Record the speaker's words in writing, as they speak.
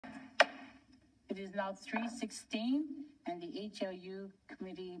It is now 3:16, and the HLU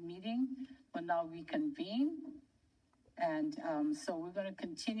committee meeting will now reconvene. And so we're going to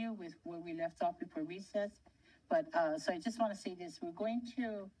continue with where we left off before recess. But so I just want to say this. We're going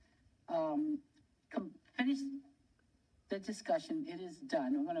to finish the discussion. It is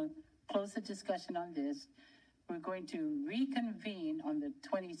done. We're going to close the discussion on this. We're going to reconvene on the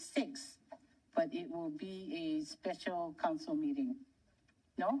 26th, but it will be a special council meeting.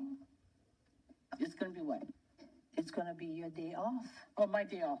 No? It's going to be what? It's going to be your day off. Oh, my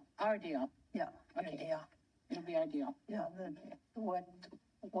day off. Our day off. Yeah, Okay. your day off. It'll be our day off. Yeah, what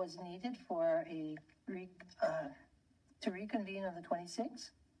was needed for to reconvene on the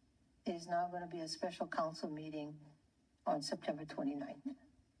 26th is now going to be a special council meeting on September 29th,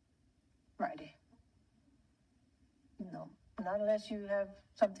 Friday. No, not unless you have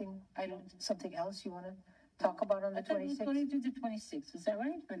something else you want to talk about on the 26th. We're going to do the 26th. Is that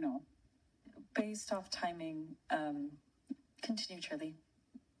right or no? Based off timing, continue, Charlie.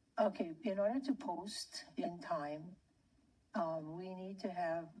 Okay, in order to post in time, we need to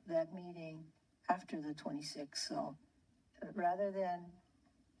have that meeting after the 26th. So rather than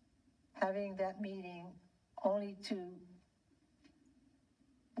having that meeting only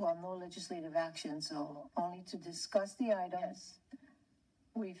no legislative action, so only to discuss the items,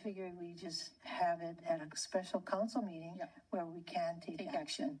 we figured we just have it at a special council meeting where we can take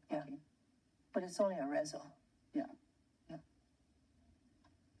action. Yeah. Okay. But it's only a reso. Yeah.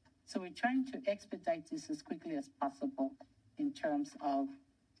 So we're trying to expedite this as quickly as possible in terms of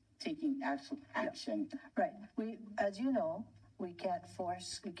taking actual action. Right. As you know, we can't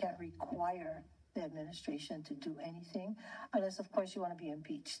require the administration to do anything unless, of course, you want to be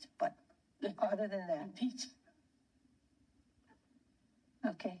impeached. But other than that, Impeach.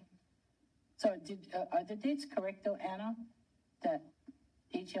 okay. So are the dates correct though, Anna? That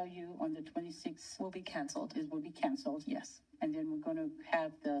HLU on the 26th Will be canceled. will be canceled? Yes. And then we're going to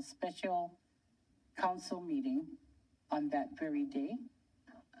have the special council meeting on that very day.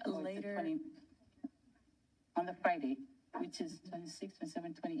 Later. On the Friday, which is 26,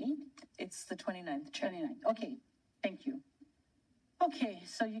 27, 28? It's the 29th, Chair. 29. Okay, thank you. Okay,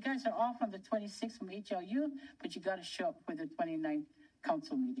 so you guys are off on the 26th from HLU, but you got to show up for the 29th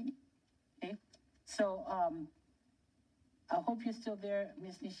council meeting. Okay, so I hope you're still there,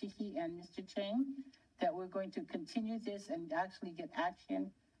 Ms. Nishiki and Mr. Chang, that we're going to continue this and actually get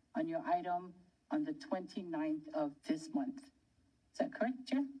action on your item on the 29th of this month. Is that correct,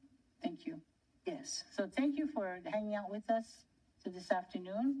 Chair? Thank you. Yes. So thank you for hanging out with us this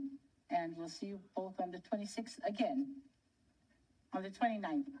afternoon, and we'll see you both on the 26th again. On the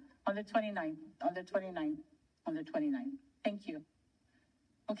 29th, on the 29th, on the 29th, on the 29th. Thank you.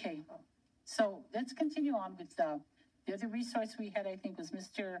 Okay, so let's continue on with the other resource we had, I think, was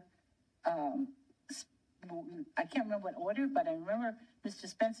Mr. I can't remember what order, but I remember Mr.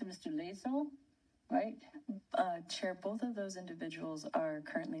 Spence and Mr. Lazo, right? Chair, both of those individuals are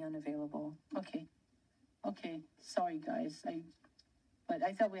currently unavailable. Okay, sorry guys. But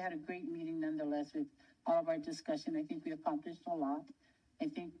I thought we had a great meeting nonetheless with all of our discussion. I think we accomplished a lot. I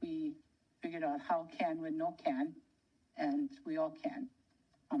think we figured out how can when no can, and we all can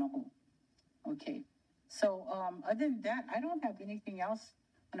on a whole. Okay, so other than that, I don't have anything else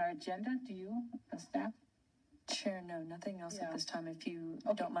on our agenda. Do you, staff? Chair, no, nothing else Yeah. at this time. If you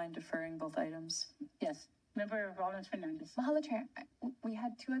Okay. don't mind deferring both items. Yes. Member Rollins Fernandez. Mahalo, Chair. We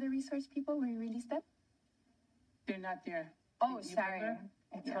had two other resource people. We released them. They're not there. Oh, You sorry. remember?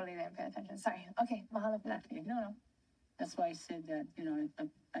 I totally didn't pay attention. Sorry. Okay, mahalo for that. Okay, no. That's why I said that,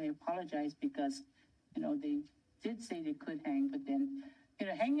 I apologize because, they did say they could hang, but then,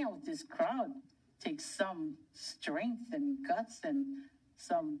 hanging out with this crowd takes some strength and guts and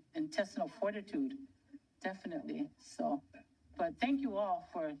some intestinal fortitude, definitely. So, but thank you all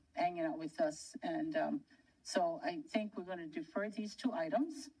for hanging out with us. And so I think we're going to defer these two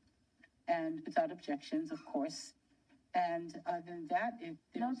items and without objections, of course. And other than that, if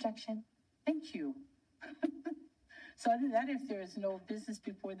there's... No objection. Thank you. So other than that, if there is no business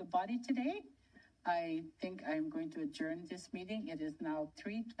before the body today, I think I'm going to adjourn this meeting. It is now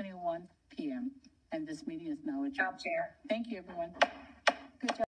 3:21 p.m. and this meeting is now adjourned. Chair. Thank you, everyone. Good job.